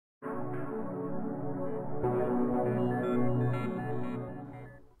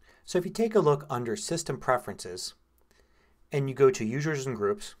So if you take a look under System Preferences and you go to Users and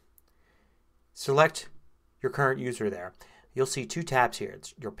Groups, select your current user there. You'll see two tabs here.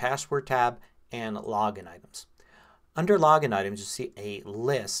 It's your Password tab and Login Items. Under Login Items you see a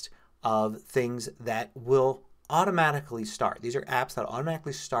list of things that will automatically start. These are apps that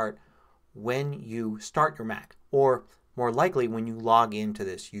automatically start when you start your Mac, or more likely when you log into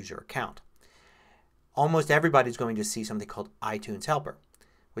this user account. Almost everybody is going to see something called iTunes Helper,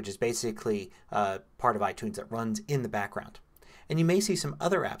 which is basically part of iTunes that runs in the background. And you may see some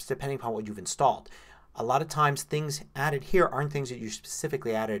other apps depending upon what you've installed. A lot of times things added here aren't things that you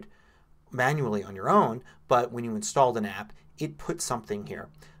specifically added manually on your own, but when you installed an app it put something here.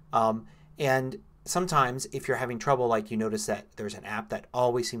 And sometimes if you're having trouble, like you notice that there's an app that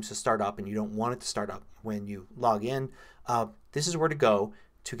always seems to start up and you don't want it to start up when you log in, this is where to go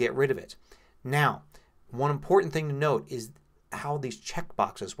to get rid of it. Now, one important thing to note is how these check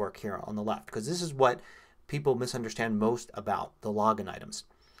boxes work here on the left, because this is what people misunderstand most about the login items.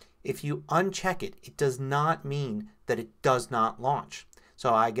 If you uncheck it, it does not mean that it does not launch.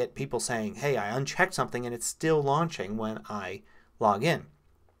 So I get people saying, hey, I unchecked something and it's still launching when I log in.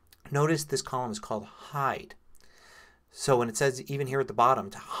 Notice this column is called Hide. So when it says even here at the bottom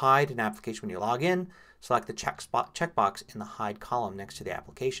to hide an application when you log in, select the checkbox in the Hide column next to the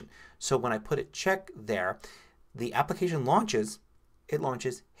application. So when I put a check there, the application launches, it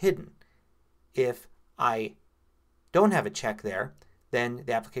launches hidden. If I don't have a check there, then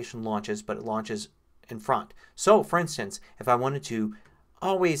the application launches, but it launches in front. So for instance, if I wanted to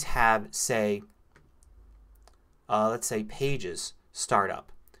always have, say, let's say Pages start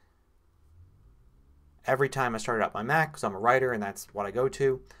up. Every time I start up my Mac, because I'm a writer and that's what I go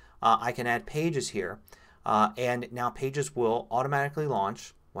to, I can add Pages here. And now Pages will automatically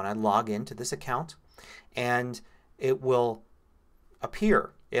launch when I log into this account. And it will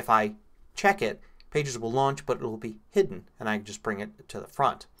appear if I check it. Pages will launch, but it will be hidden and I can just bring it to the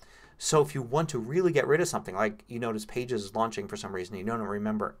front. So if you want to really get rid of something, like you notice Pages is launching for some reason and you don't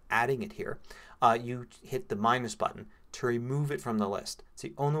remember adding it here, you hit the minus button to remove it from the list. It's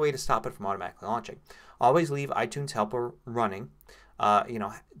the only way to stop it from automatically launching. Always leave iTunes Helper running.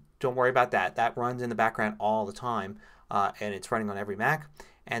 Don't worry about that. That runs in the background all the time and it's running on every Mac.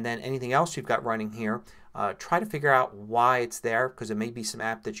 And then anything else you've got running here, try to figure out why it's there, because it may be some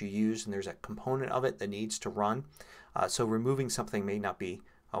app that you use and there's a component of it that needs to run. So removing something may not be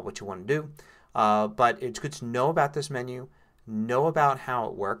what you want to do. But it's good to know about this menu, know about how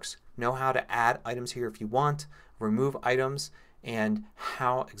it works, know how to add items here if you want, remove items, and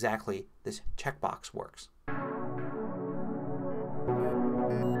how exactly this checkbox works.